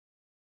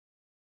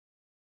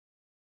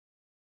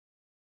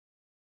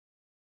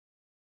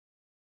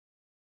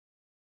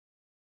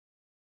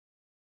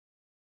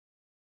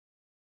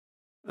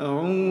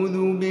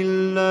أعوذ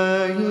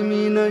بالله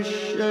من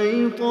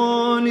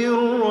الشيطان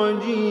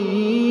الرجيم.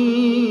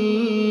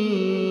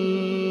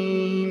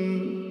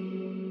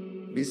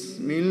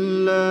 بسم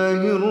الله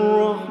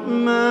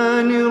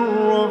الرحمن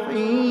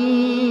الرحيم.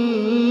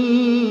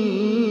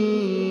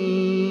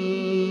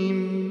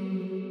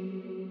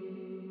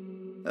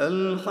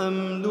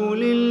 الحمد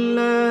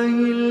لله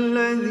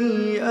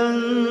الذي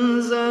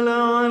أنزل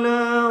على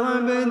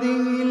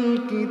عبده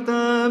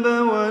الكتاب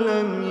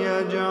ولم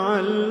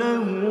يجعل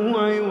له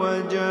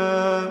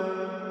عوجا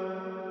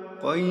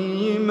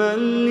قيما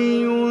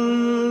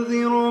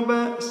لينذر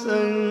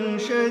بأسا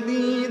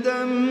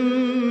شديدا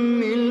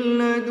من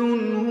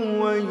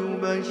لدنه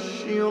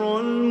ويبشر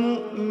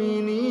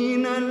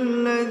المؤمنين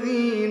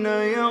الذين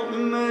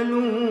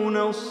يعملون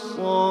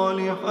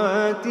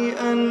الصالحات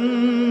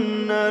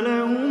أن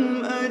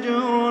لهم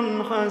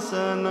أجرا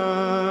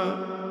حسنا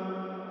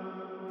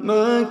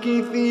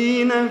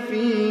ماكثين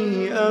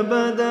فيه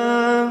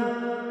أبدا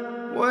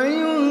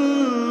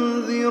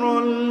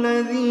وينذر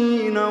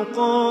الذين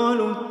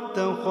قالوا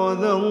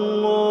اتخذ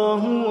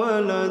الله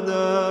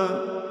ولدا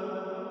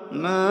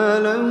ما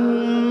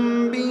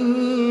لهم به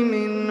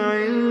من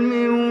علم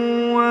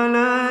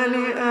ولا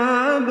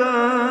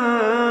لآبائهم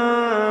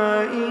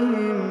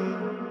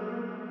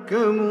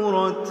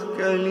كبرت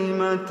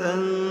كلمة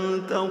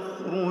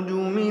تخرج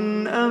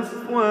من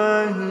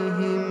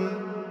أفواههم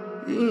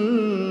إن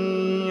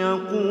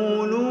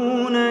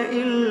يقولون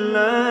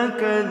إلا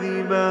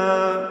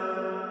كذبا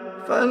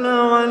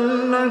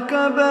فلعلك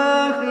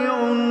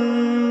باخع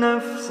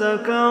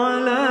نفسك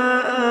على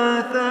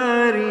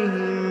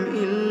آثارهم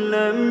إن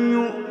لم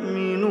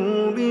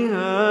يؤمنوا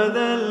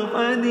بهذا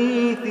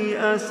الحديث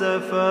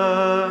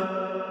أسفا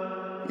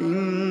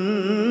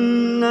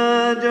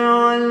إنا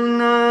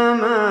جعلنا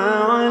ما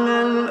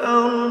على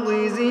الأرض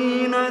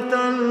زينة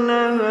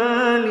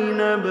لها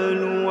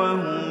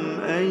لنبلوهم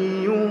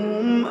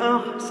أيهم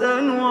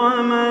أحسن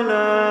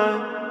عملا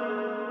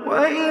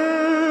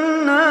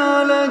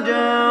وإنا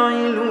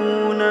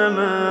لجاعلون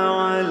ما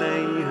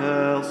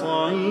عليها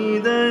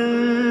صعيدا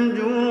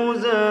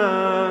جرزا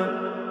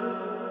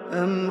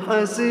أم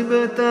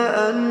حسبت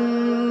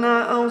أن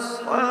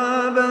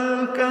أصحاب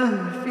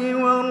الكهف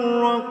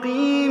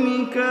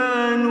والرقيم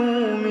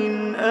كانوا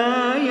من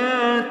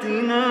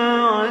آياتنا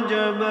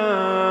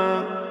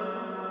عجبا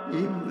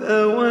إذ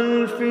أوى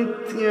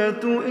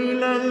الفتية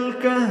إلى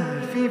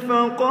الكهف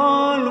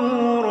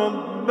فقالوا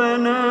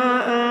ربنا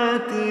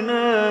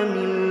آتنا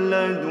من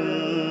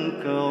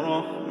لدنك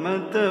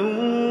رحمة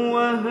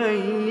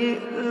وهيئ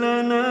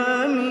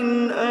لنا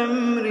من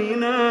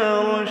أمرنا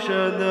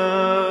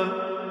رشدا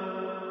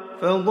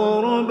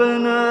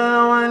فضربنا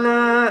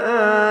على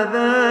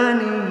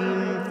آذانهم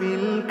في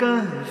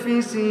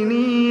الكهف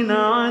سنين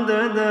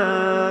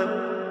عددا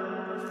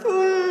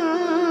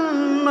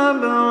ثم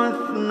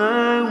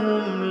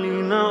بعثناهم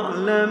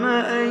لنعلم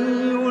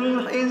أي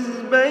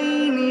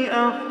الحزبين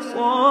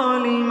أحصى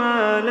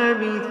لما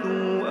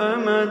لبثوا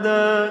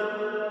أمدا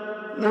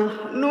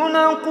نحن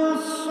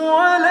نقص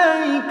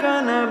عليك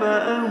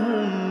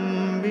نبأهم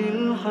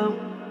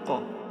بالحق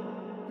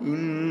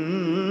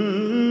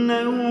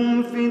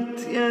إنهم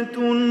فتية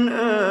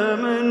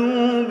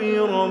آمنوا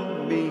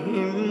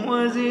بربهم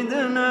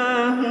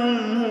وزدناهم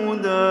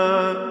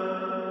هدى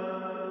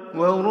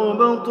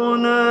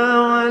وربطنا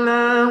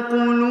على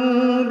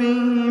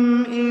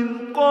قلوبهم إذ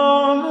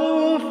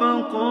قاموا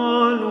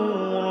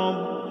فقالوا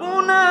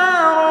ربنا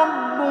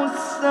رب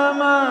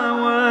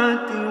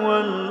السماوات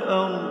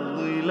والأرض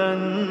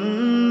لن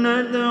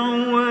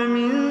ندعو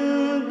من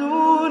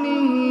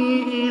دونه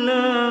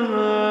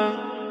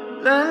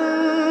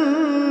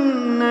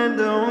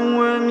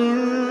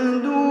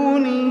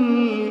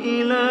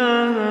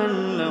إلها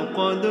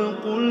لقد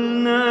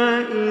قلنا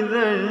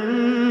إذا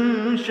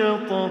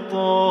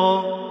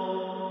شططا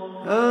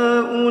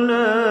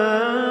هؤلاء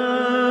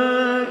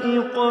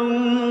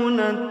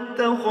قومنا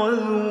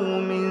اتخذوا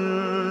من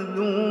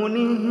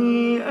دونه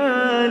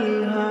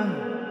آلهة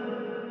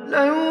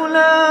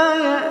لولا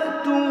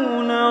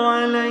يأتون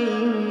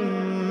عليهم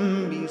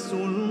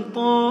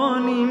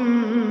بسلطان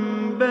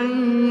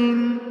بين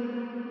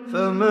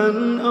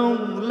فمن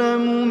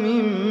أظلم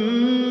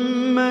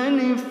ممن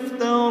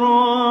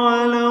افترى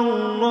على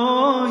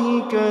الله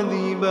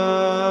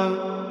كذبا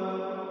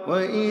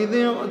وإذ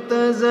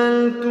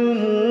اعتزلتموهم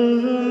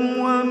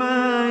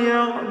وما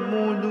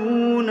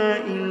يعبدون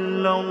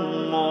إلا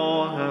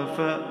الله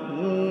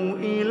فأووا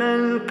إلى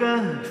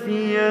الكهف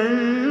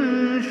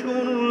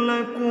ينشر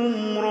لكم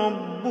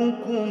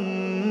ربكم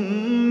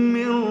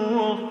من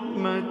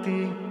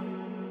رحمته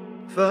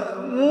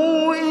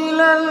فأووا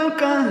إلى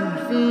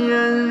الكهف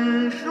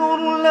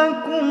ينشر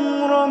لكم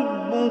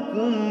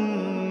ربكم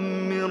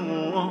من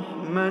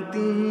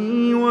رحمته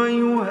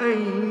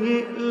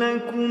ويهيئ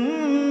لكم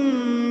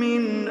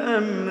من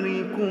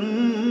أمركم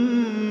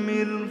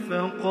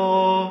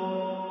مرفقا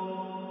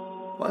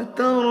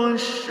وترى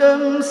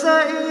الشمس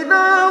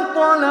إذا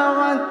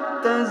طلعت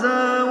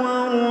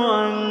تزاور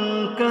عن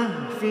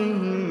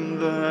كهفهم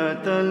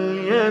ذات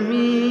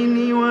اليمين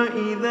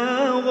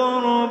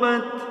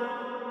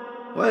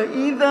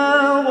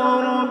وإذا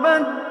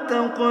ضربت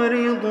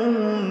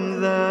تقرضهم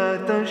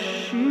ذات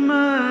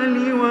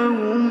الشمال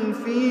وهم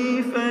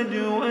في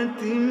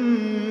فجوة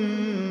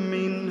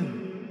منه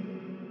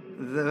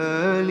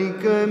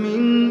ذلك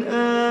من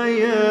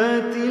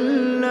آيات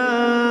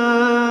الله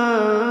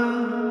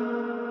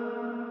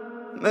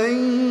من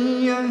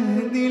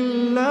يهد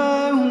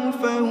الله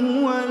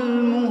فهو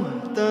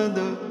المهتد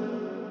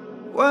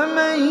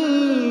ومن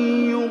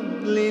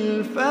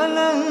يضلل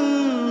فلن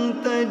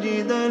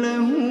تجد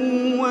له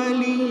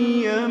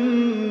وليا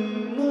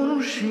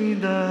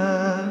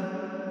مرشدا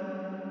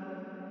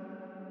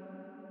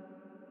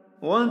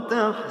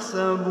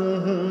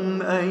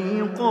وتحسبهم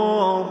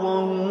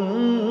أيقاظا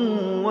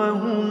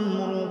وهم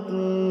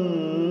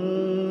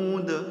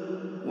رقود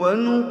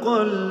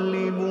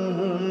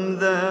ونقلبهم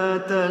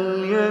ذات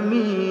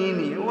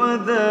اليمين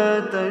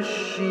وذات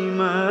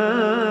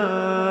الشمال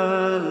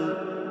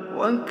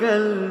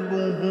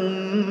وكلبهم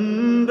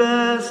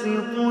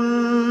باسط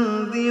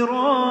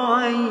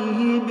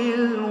ذراعيه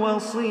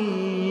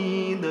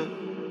بالوصيد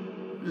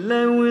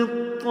لو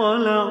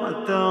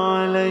اطلعت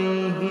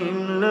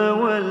عليهم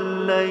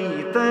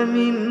لوليت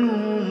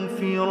منهم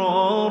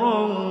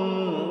فرارا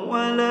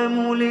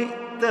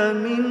ولملئت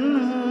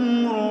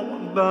منهم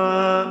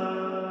رعبا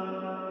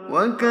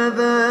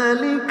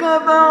وكذلك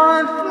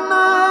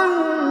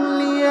بعثناهم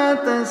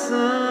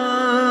ليتساءلوا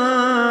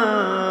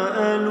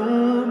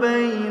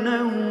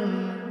بينهم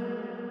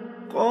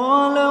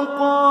قال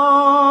قائل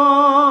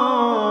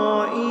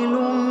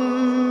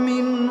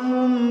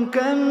منهم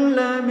كم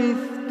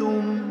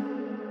لبثتم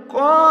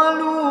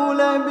قالوا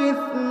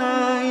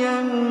لبثنا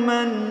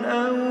يوما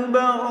أو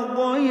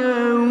بعض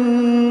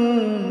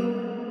يوم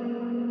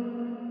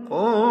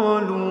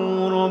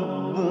قالوا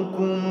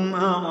ربكم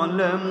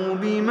أعلم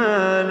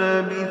بما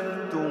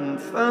لبثتم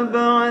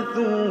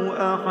فابعثوا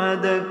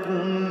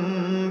أحدكم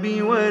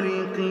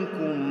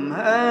بورقكم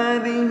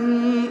هذه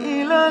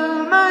إلى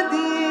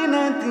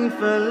المدينة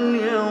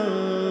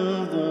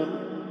فلينظر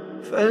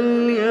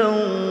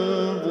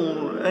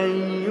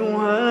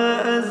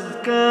أيها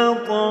أزكى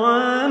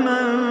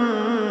طعاما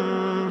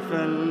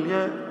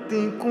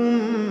فليأتكم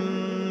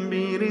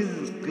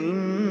برزق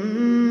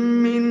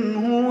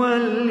منه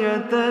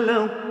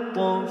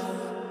وليتلطف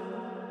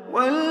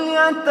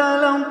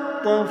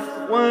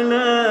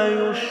ولا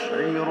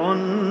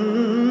يشعرن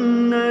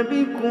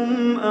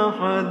بكم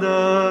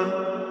أحدا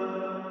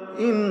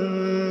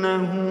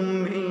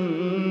إنهم إن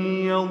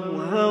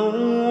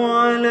يظهروا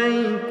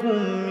عليكم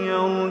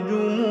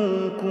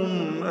يرجموكم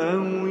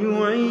أو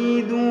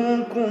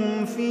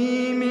يعيدوكم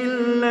في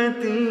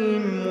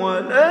ملتهم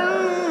ولن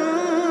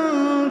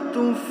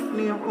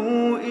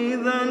تفلحوا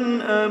إذا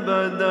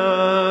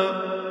أبدا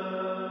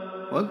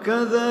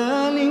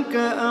وكذلك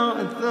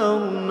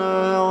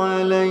أعثرنا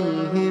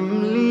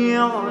عليهم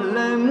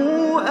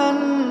ليعلموا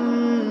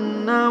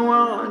أن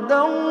وعد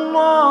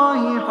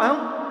الله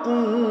حق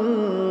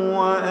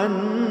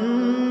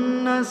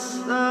وأن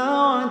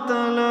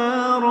الساعة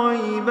لا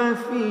ريب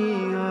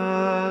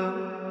فيها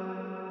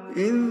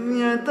إذ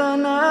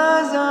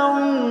يتنازعون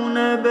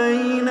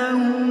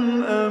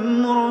بينهم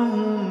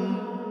أمرهم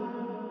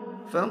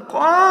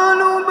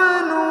فقالوا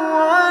بنوا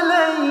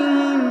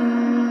عليهم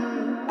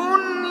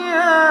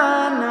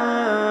بنيانا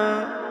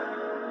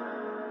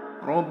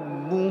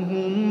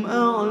ربهم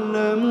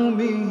أعلم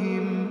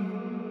بهم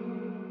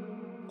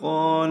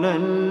قال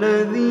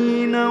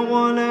الذين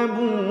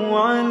غلبوا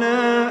على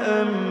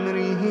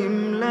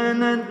أمرهم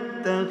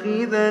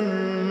لنتخذن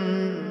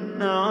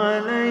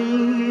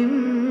عليهم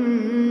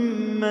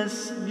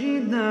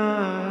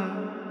مسجدا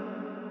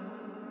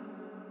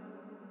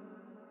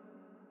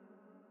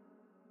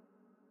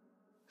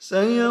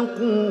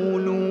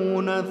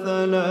سيقولون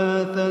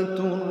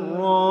ثلاثة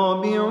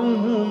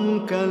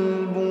رابعهم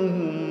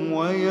كلبهم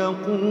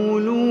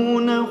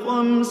ويقولون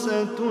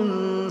خمسة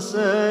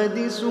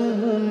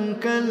سادسهم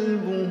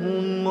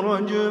كلبهم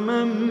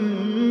رجما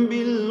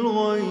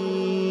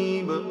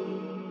بالغيب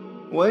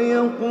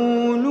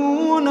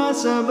ويقولون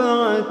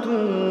سبعة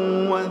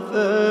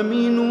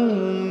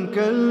وثامنهم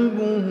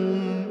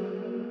كلبهم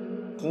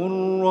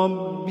قل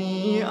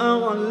ربي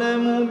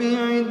أعلم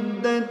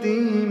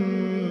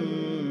بعدتهم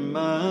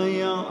ما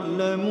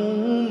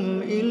يعلمهم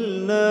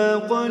إلا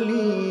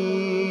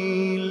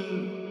قليل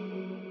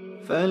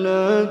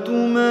فلا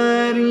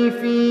تمار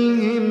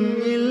فيهم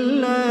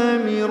إلا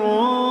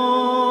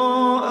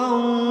مراء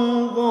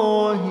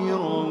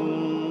ظاهرا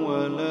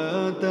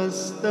ولا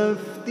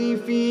تستفت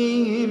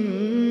فيهم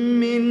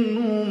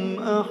منهم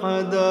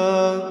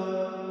أحدا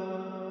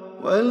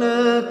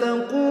ولا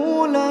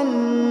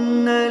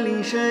تقولن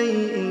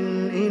لشيء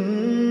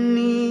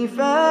إني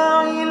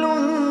فاعل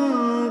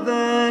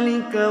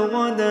ذلك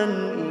غدا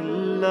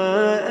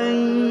إلا أن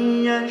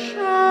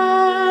يشاء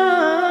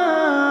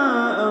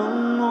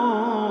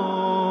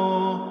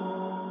الله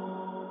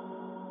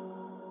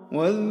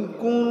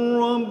واذكر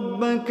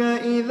ربك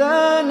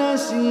إذا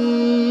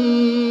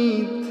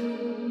نسيت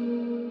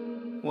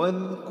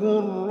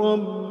واذكر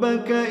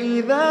ربك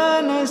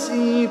إذا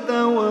نسيت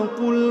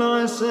وقل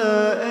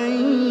عسى أن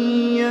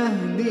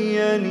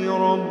يهديني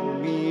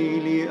ربي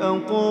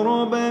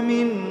لأقرب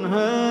من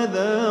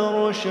هذا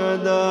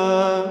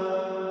رشدا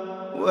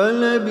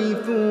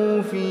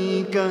ولبثوا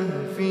في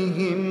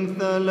كهفهم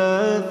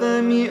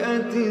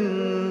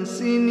 300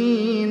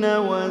 سنين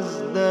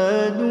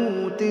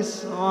وازدادوا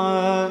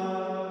 9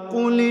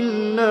 قل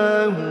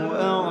الله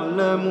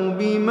أعلم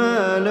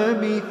بما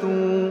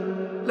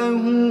لبثوا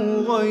له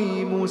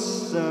غيب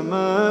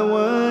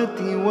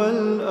السماوات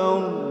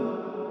والأرض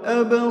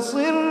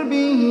أبصر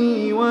به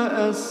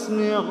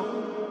وأسمع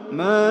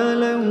ما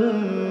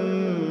لهم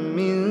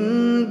من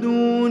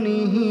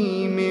دونه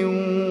من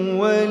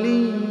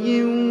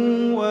ولي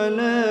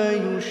ولا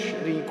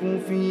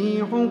يشرك في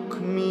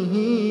حكمه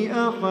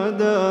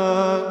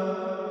أحدا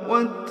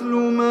واتل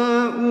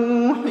ما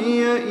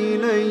أوحي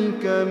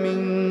إليك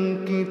من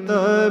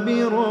كتاب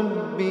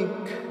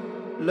ربك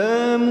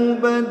لا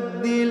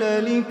مبدل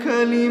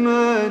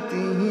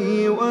لكلماته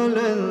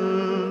ولن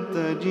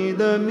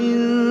تجد من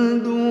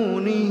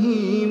دونه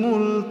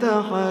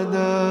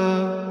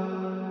ملتحدا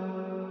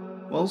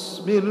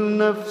واصبر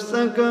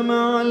نفسك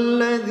مع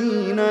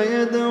الذين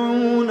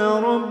يدعون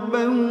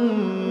ربهم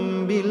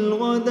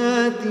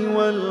بالغداة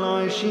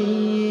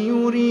والعشي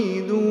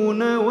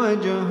يريدون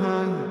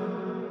وجهه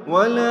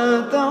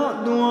ولا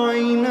تعد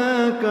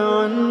عيناك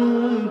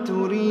عنهم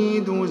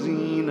تريد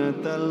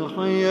زينة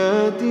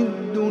الحياة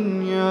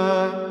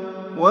الدنيا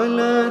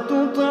ولا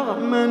تطع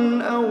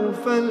من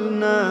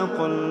أغفلنا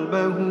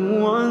قلبه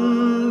عن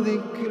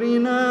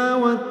ذكرنا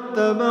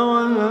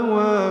واتبع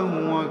هواه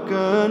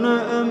وكان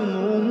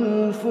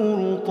أمره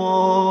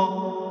فرطا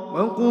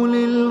وقل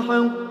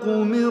الحق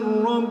من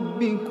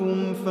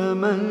ربكم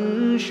فمن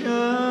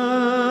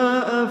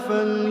شاء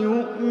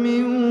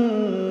فليؤمن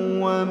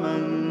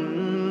ومن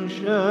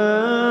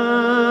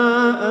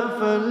شاء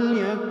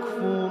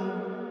فليكفر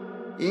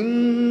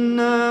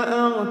إنا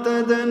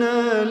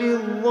أعتدنا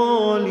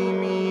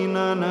للظالمين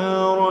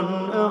نارا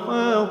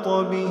أحاط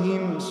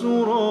بهم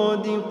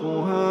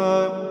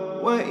سرادقها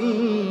وإن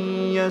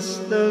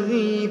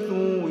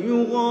يستغيثوا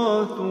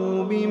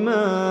يغاثوا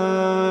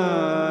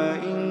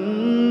بماء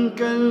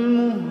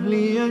كالمهل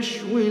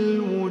يشوي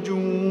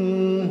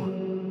الوجوه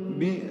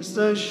بئس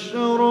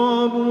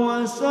الشراب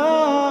وساءت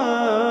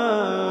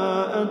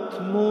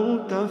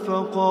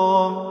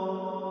مرتفقا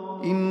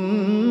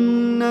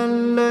إن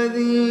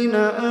الذين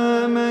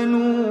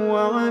آمنوا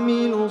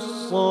وعملوا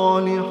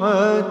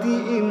الصالحات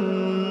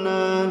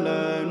إنا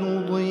لا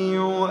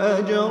نضيع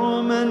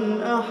أجر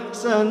من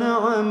أحسن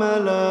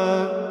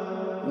عملا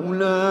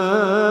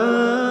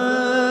أولئك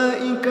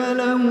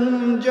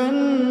لهم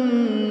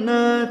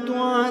جنات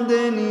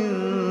عدن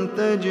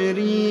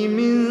تجري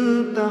من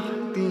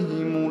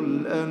تحتهم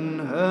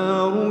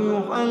الأنهار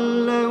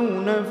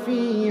يحلون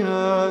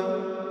فيها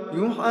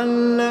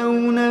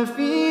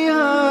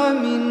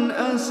من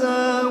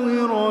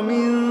أساور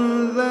من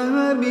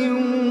ذهب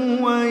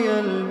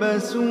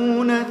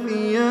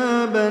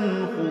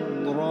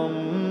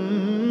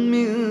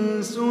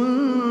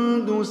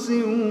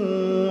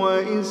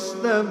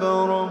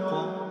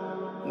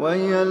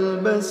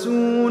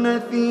ويلبسون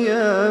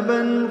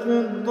ثيابا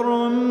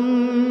خضرا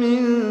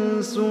من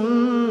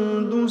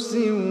سندس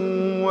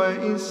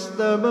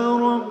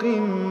واستبرق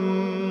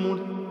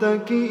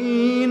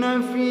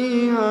متكئين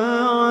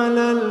فيها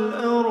على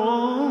الأرائك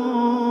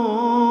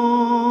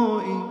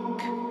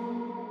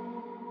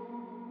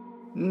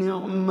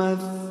نعم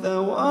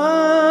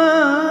الثواب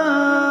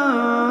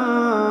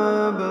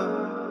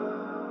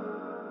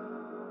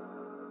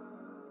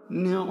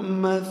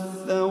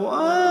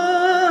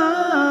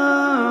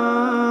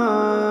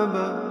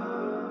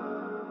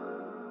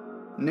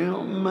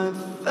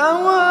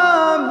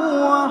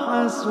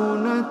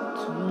وحسنت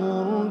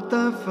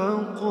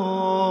مرتفقا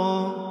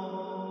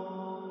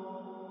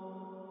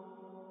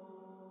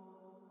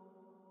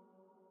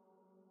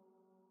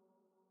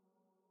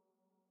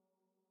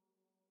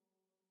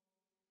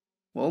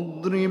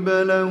واضرب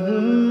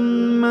لهم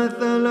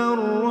مثلا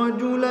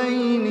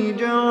الرجلين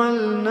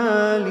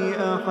جعلنا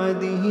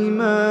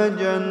لأحدهما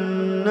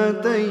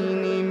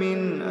جنتين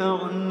من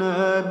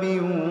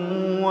أعناب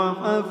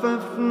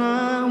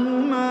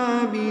وحففناهما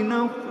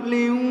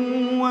بنخل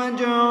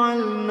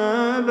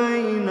وجعلنا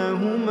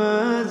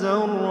بينهما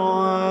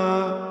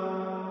زرعا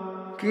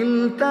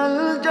كلتا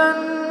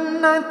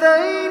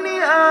الجنتين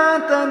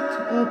آتت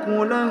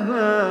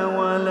أكلها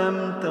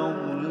ولم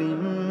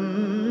تظلم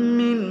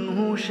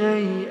منه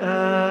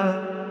شيئا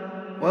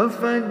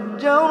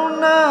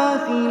وفجرنا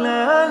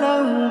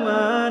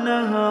خلالهما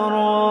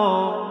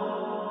نهرا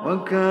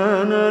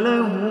وكان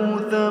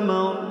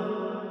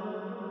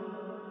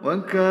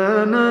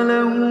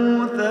له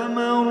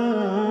ثمر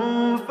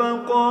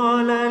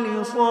فقال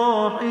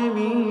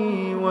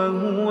لصاحبه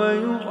وهو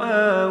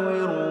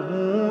يحاوره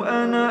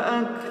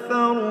أنا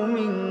أكثر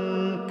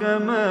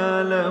منك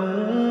مالا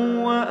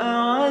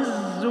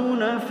وأعز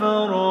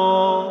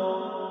نفرا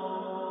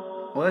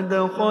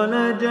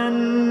ودخل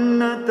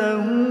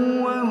جنته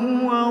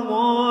وهو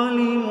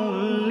ظالم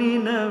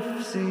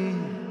لنفسه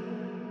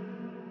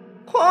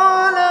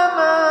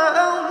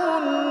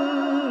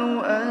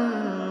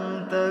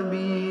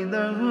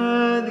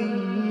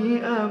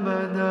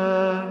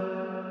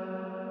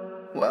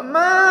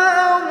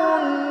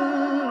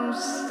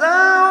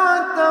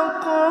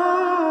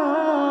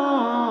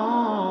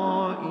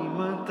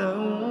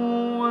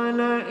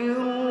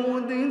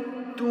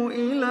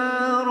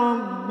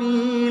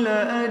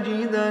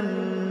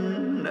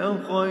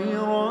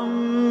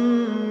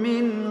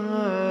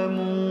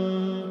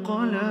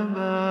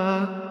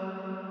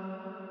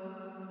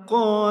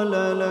قال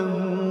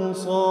له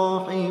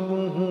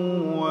صاحبه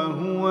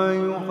وهو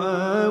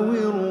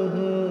يحاوره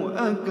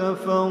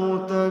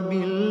أكفرت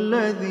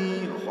بالذي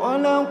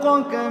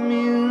خلقك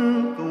من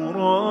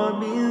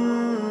تراب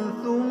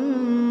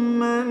ثم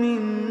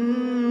من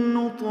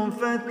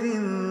نطفة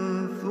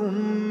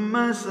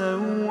ثم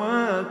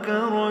سواك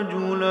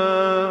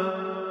رجلا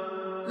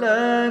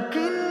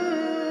لكن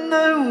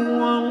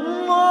هو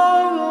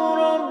الله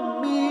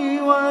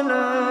ربي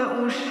ولا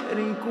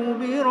أشرك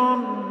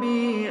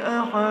بربي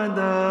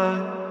أحدا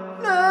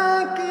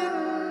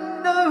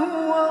لكن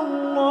هو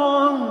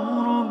الله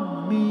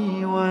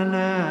ربي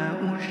ولا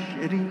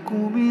أشرك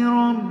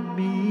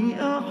بربي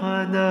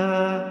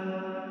أحدا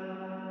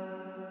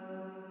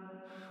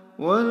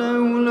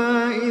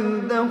ولولا إذ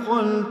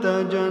دخلت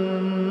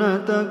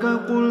جنتك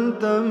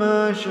قلت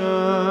ما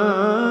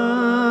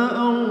شاء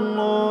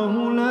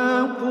الله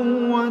لا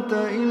قوة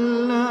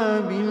إلا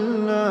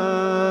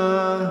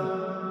بالله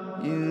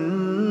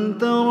إن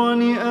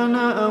ترني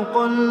أنا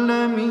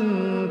أقل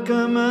منك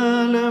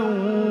مالا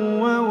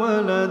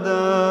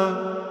وولدا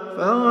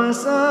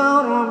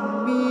فعسى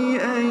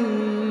ربي أن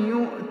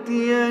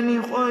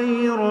يؤتيني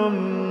خيرا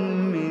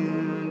من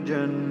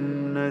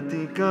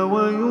جنتك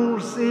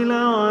ويرسل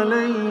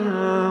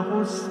عليها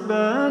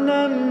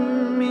حسبانا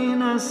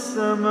من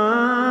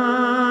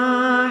السماء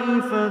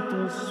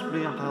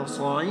فتصبح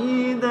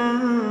صعيدا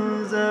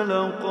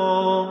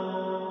زلقا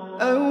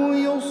أو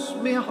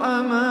يصبح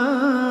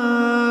ماؤها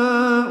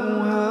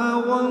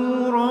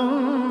غورا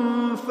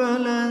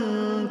فلن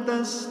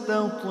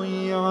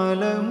تستطيع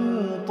له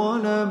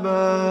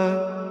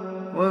طلبا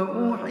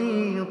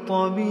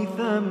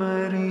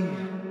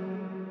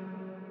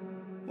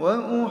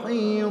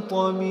وأحيط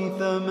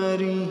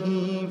بثمره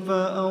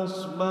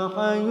فأصبح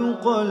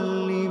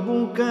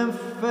يقلب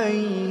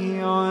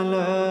كفيه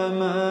على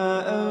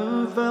ما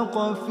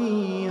أنفق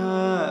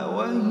فيها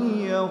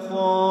وهي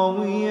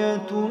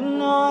خاوية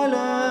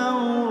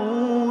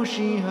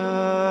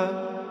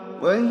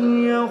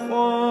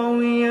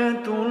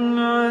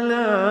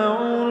على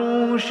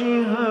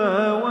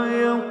عروشها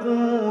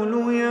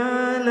ويقول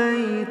يا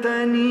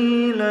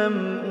ليتني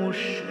لم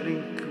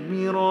أشرك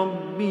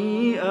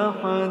بربي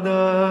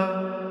أحدا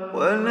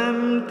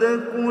ولم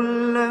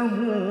تكن له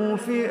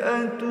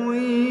فئة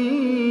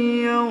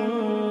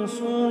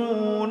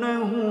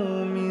ينصرونه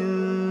من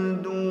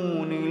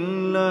دون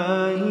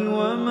الله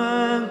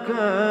وما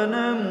كان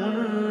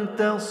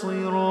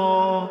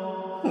منتصرا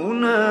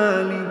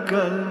هنالك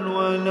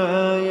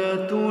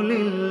الولاية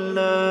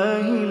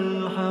لله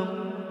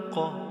الحق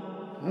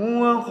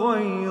هو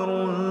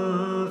خير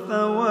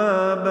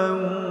ثوابا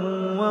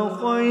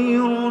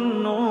وخير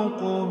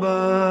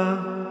عقبا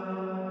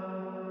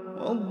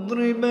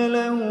واضرب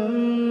لهم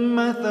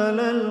مثل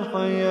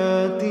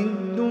الحياة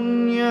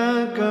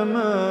الدنيا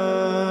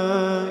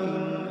كماء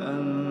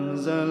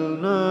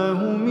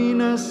أنزلناه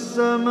من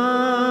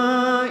السماء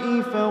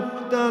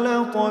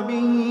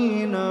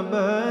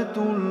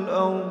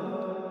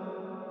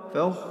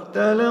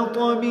فاختلط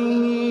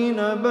به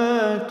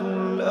نبات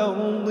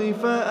الأرض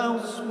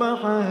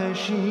فأصبح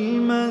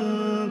هشيما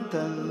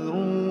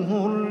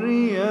تذروه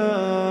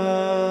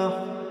الرياح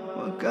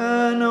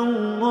وكان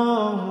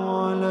الله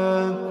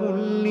على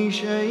كل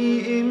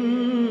شيء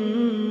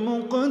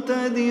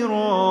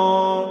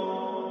مقتدرا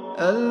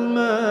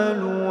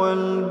المال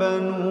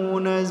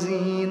والبنون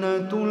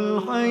زينة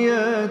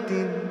الحياة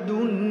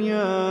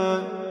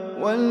الدنيا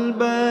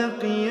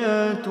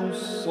والباقيات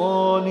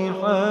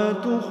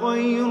الصالحات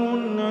خير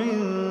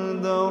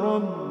عند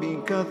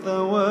ربك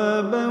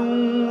ثوابا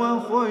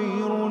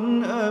وخير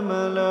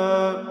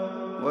أملا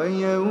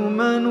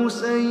ويوم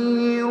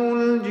نسير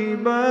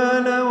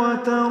الجبال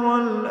وترى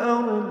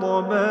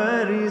الأرض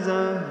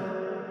بارزة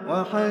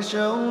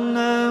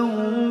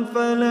وحشرناهم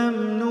فلم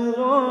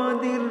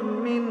نغادر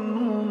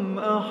منهم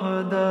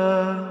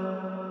أحدا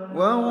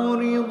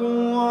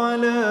وعرضوا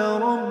على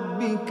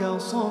ربك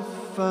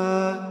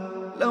صفا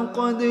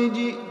لقد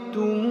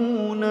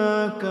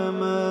جئتمونا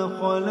كما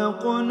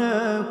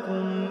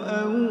خلقناكم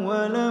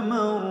أول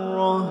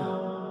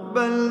مرة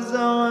بل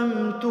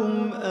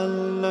زعمتم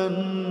أن لن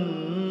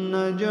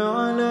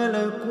نجعل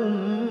لكم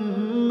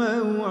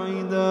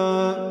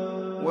موعدا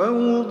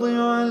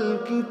ووضع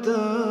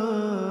الكتاب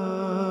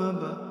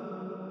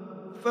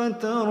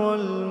فترى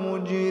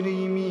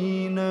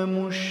المجرمين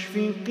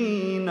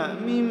مشفقين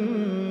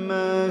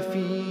مما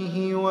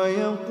فيه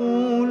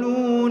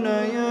ويقولون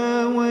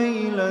يا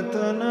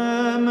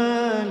ويلتنا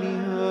ما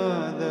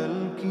لهذا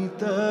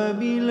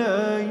الكتاب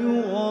لا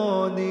يغادر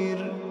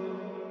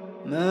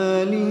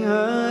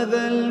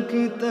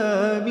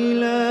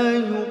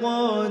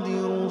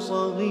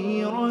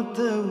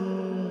صغيرة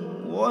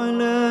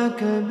ولا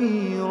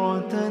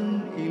كبيرة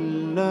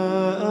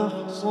إلا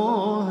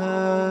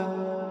أحصاها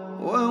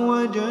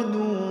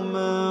ووجدوا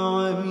ما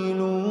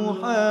عملوا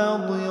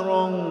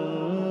حاضرا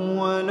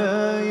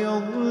ولا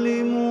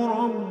يظلم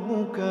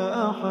ربك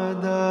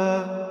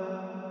أحدا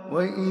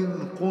وإذ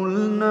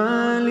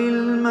قلنا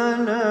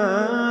للملائكة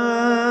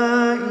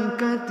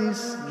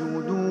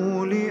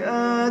اسجدوا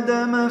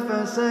لآدم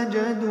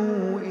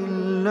فسجدوا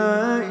إلا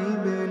إلا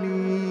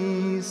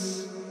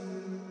إبليس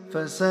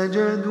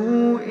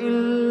فسجدوا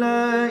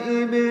إلا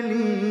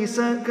إبليس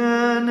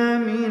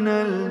كان من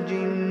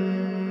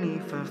الجن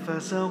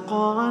ففسق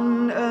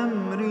عن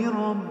أمر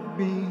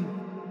ربه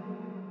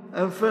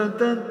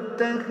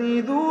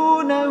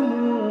أفتتخذونه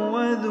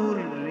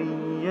وذريته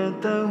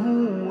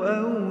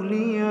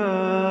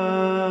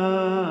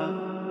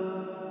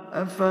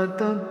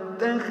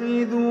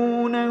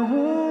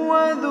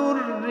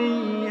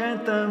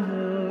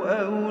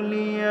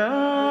أولياء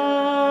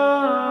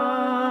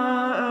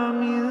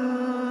من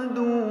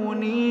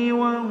دوني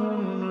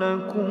وهم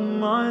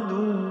لكم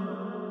عدو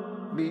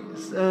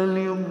بئس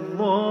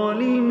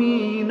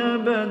للظالمين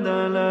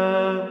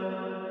بدلا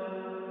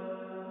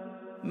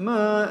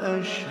ما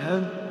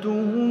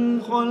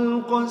أشهدتهم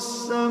خلق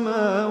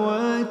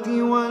السماوات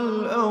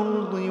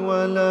والأرض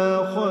ولا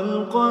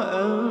خلق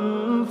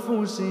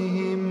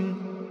أنفسهم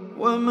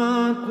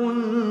وما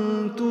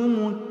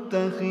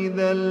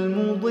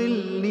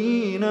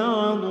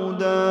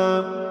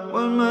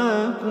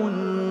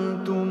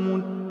كنت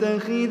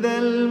متخذ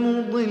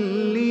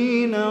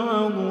المضلين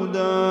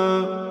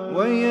عضدا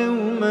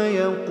ويوم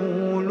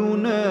يقول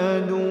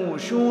نادوا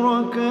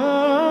شركائي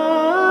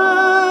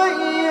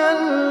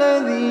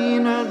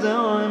الذين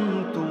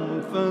زعمتم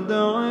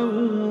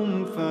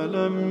فدعوهم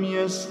فلم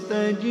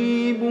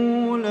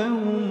يستجيبوا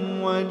لهم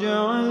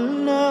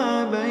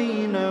وجعلنا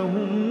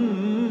بينهم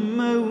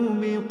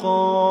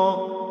موبقا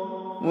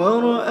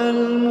ورأى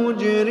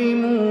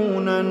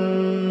المجرمون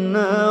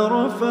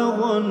النار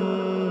فظنوا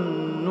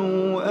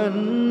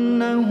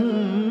أنهم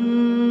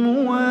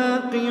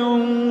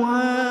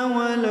مواقعوها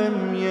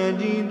ولم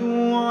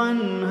يجدوا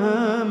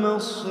عنها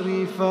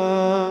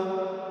مصرفا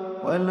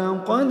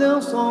ولقد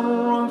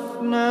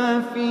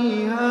صرفنا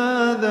في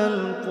هذا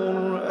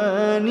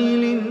القرآن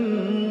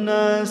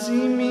للناس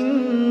من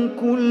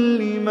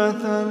كل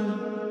مثل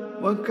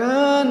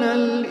وكان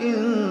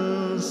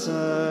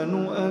الإنسان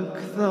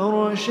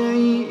أكثر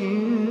شيء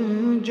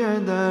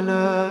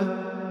جدلا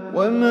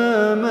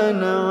وما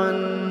منع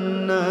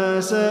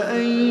الناس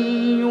أن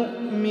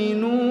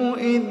يؤمنوا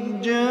إذ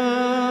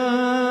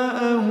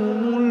جاءهم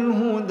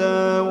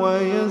الهدى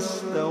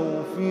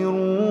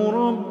ويستغفروا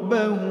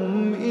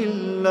ربهم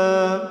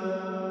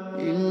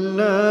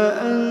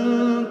إلا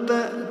أن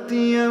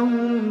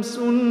تأتيهم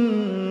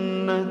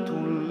سنة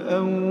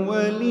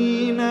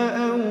الأولين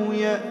أو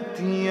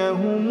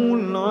يأتيهم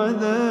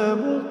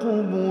العذاب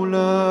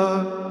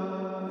قبلا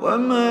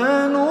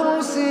وما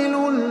نرسل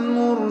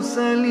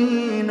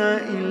المرسلين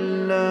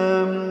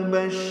إلا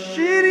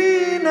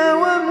مبشرين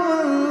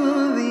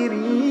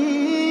ومنذرين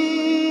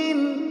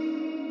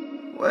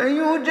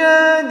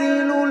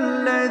ويجادل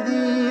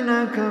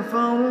الذين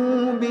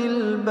كفروا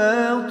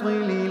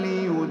بالباطل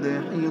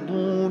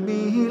ليدحضوا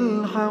به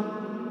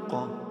الحق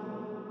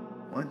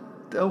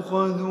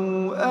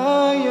واتخذوا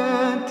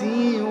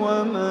آياتي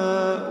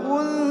وما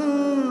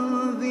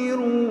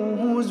أنذروا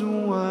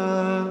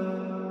هزوا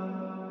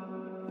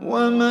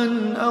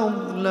ومن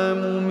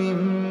أظلم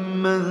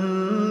ممن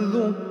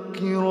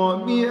ذكر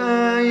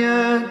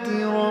بآيات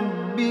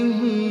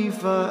ربه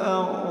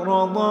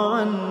فأعرض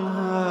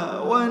عنها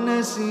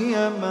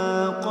ونسي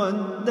ما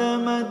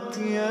قدمت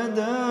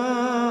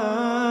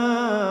يداه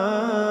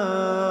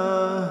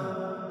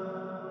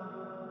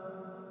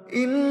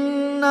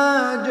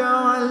إنا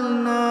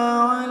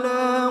جعلنا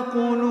على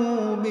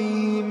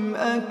قلوبهم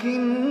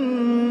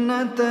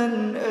أكنة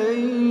أن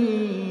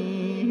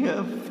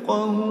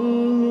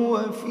يفقهوا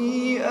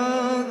وفي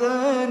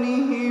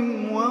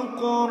آذانهم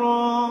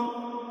وقرا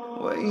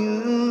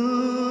وإن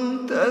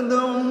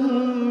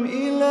تدعهم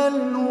إلى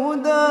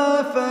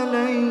الهدى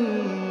فلن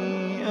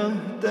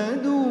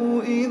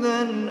يهتدوا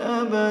إذا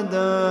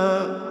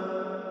أبدا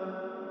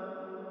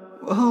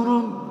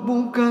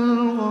وربك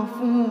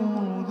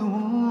الغفور ذو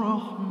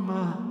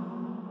الرحمة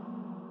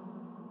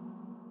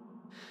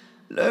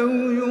لو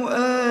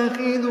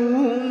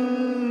يؤاخذهم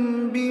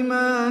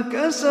بما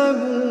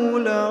كسبوا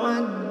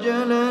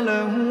لعجل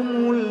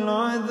لهم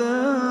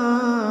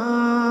العذاب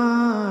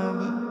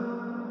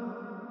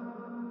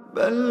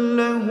بل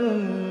لهم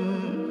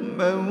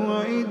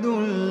موعد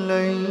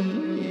لن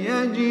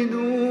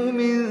يجدوا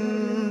من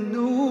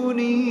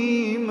دونه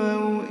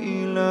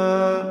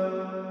موئلا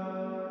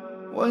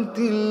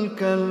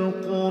وتلك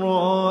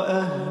القرى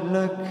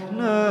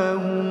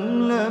أهلكناهم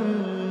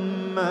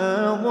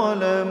لما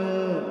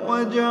ظلموا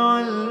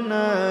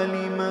وجعلنا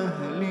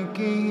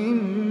لمهلكهم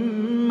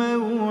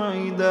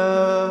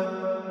موعدا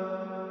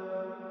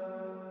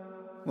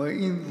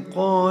وإذ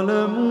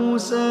قال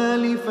موسى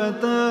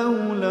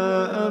لفتاه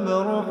لا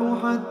أبرح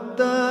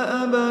حتى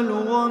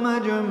أبلغ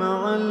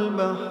مجمع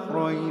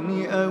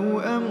البحرين أو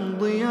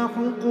أمضي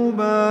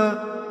حقبا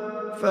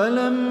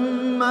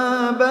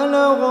فلما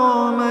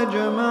بلغا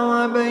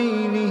مجمع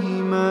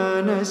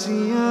بينهما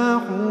نسيا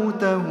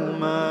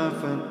حوتهما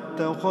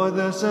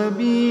فاتخذ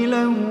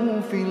سبيله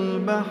في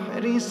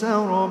البحر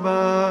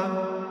سربا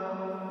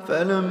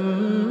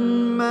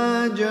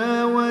فلما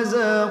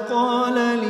جاوزا قال